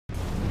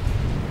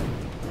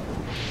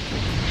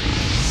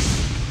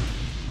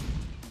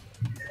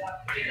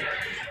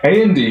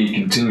AMD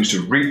continues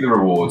to reap the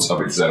rewards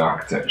of its Zen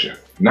architecture,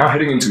 now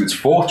heading into its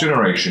 4th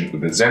generation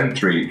with the Zen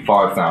 3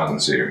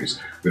 5000 series.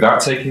 Without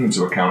taking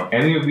into account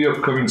any of the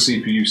upcoming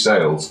CPU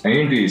sales,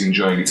 AMD is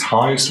enjoying its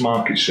highest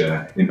market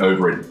share in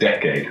over a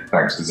decade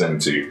thanks to Zen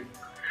 2.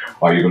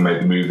 I even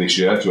made the move this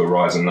year to a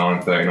Ryzen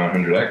 9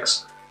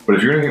 3900X, but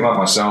if you're anything like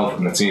myself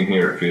and the team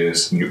here at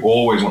Fierce and you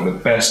always want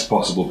the best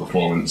possible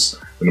performance,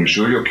 then I'm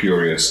sure you're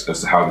curious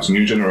as to how this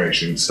new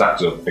generation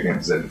stacks up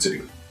against Zen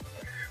 2.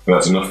 But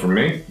that's enough from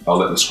me. I'll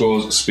let the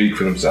scores speak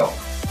for themselves.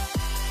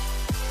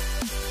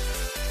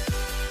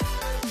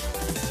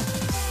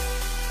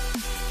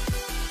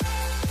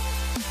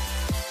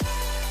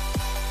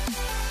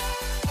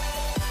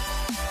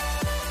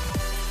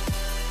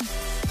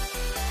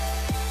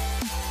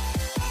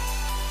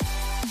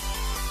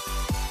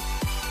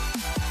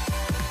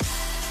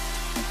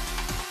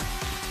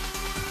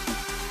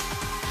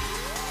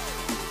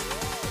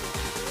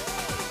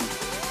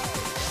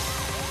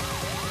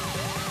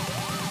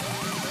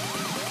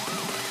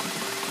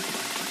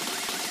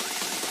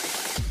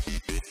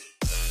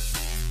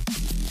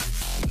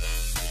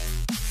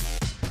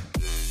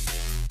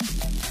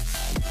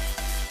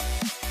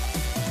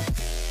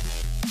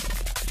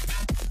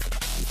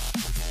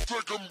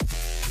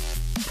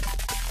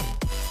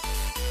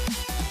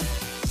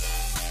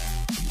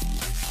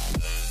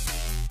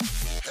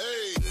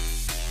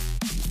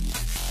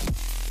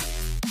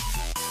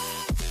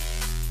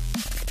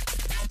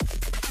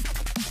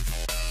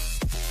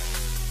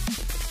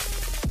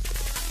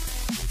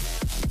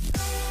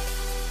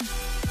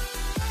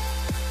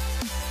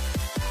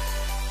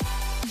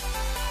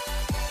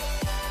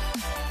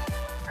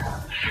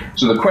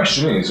 So the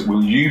question is,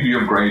 will you be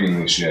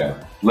upgrading this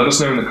year? Let us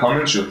know in the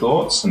comments your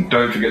thoughts, and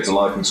don't forget to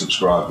like and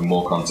subscribe for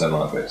more content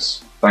like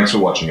this. Thanks for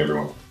watching,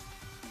 everyone.